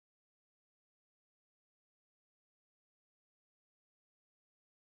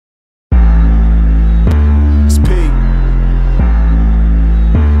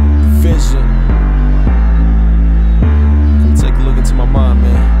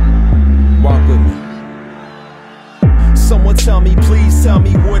Mommy, please tell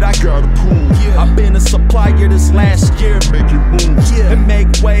me what I gotta prove. Yeah. I've been a supplier this last year, making moves. Yeah. And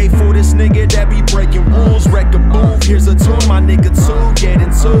make way for this nigga that be breaking rules. Wreck a move, here's a tune, my nigga too. Get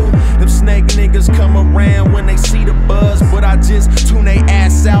into them snake niggas come around when they see the buzz, but I just tune they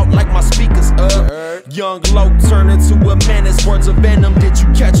ass out like my speakers up. Young Loc turn into a menace, words of venom. Did you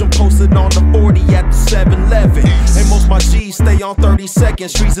catch him posted on the 40 at the 7-Eleven? And most my G's stay on 32nd.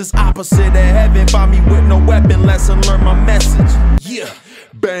 Streets is opposite of heaven. Find me with no weapon, lesson learn my message. Yeah.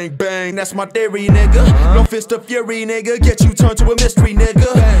 Bang, bang, that's my theory, nigga. No fist of fury, nigga. Get you turned to a mystery,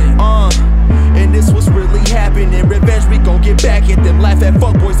 nigga. And this was really happening. Revenge, we gon' get back at them. Laugh at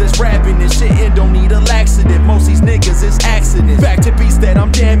fuckboys that's rapping this shit and don't need a laxative. Most these niggas is accidents. Back to beats that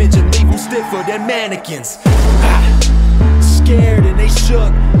I'm damaging, leave them stiffer than mannequins. Scared and they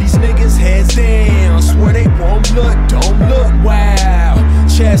shook, these niggas heads down. Swear they won't look, don't look, wow.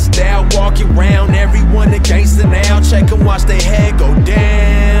 Chest out, walking around, everyone a gangster now. Check and watch their head go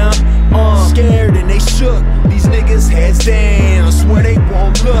down. Scared and they shook, these niggas heads down. Swear they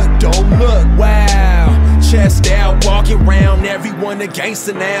won't look, don't look, wow. Chest out, walking around, everyone a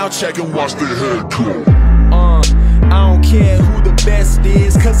gangster now. Check and watch their head go. I don't care who the best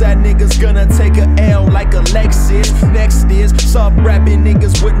is, cause that nigga's gonna take a L like a Lexus. Next is sub-rapping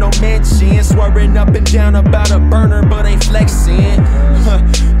niggas with no mention, swerving up and down about a burner but ain't flexing.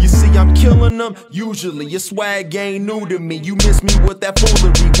 You see I'm killing them, usually your swag ain't new to me. You miss me with that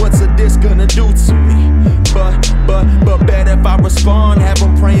foolery, what's a diss gonna do to me? But better if I respond, have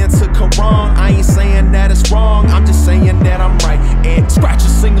them praying to Quran. I ain't saying that it's wrong, I'm just saying that I'm right. And scratch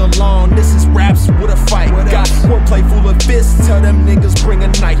and sing along, this is raps with a fight. Got wordplay full of fists, tell them niggas bring a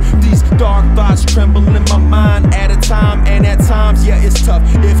knife. These dark thoughts tremble in my mind at a time, and at times, yeah, it's tough.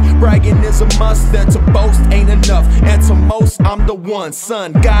 If bragging is a must, then to boast ain't enough. And to most, I'm the one,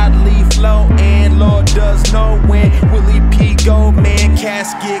 son, godly flow, and Lord does know when Willie P. Goldman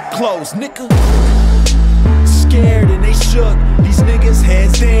casket closed, nigga. Scared and they shook, these niggas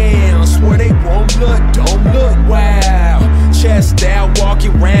heads down. Swear they won't look, don't look, wow. Chest out,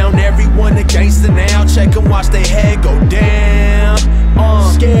 walking around, everyone a gangster now. Check and watch their head go down.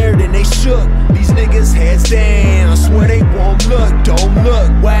 Scared and they shook, these niggas heads down. Swear they won't look, don't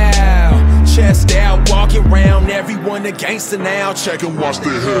look, wow. Chest out, walking around, everyone a gangster now. Check and watch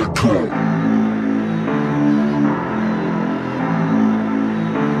their head go.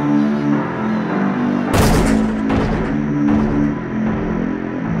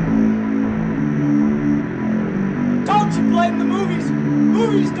 Don't you blame the movies.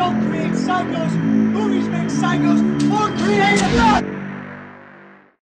 Movies don't create psychos. Movies make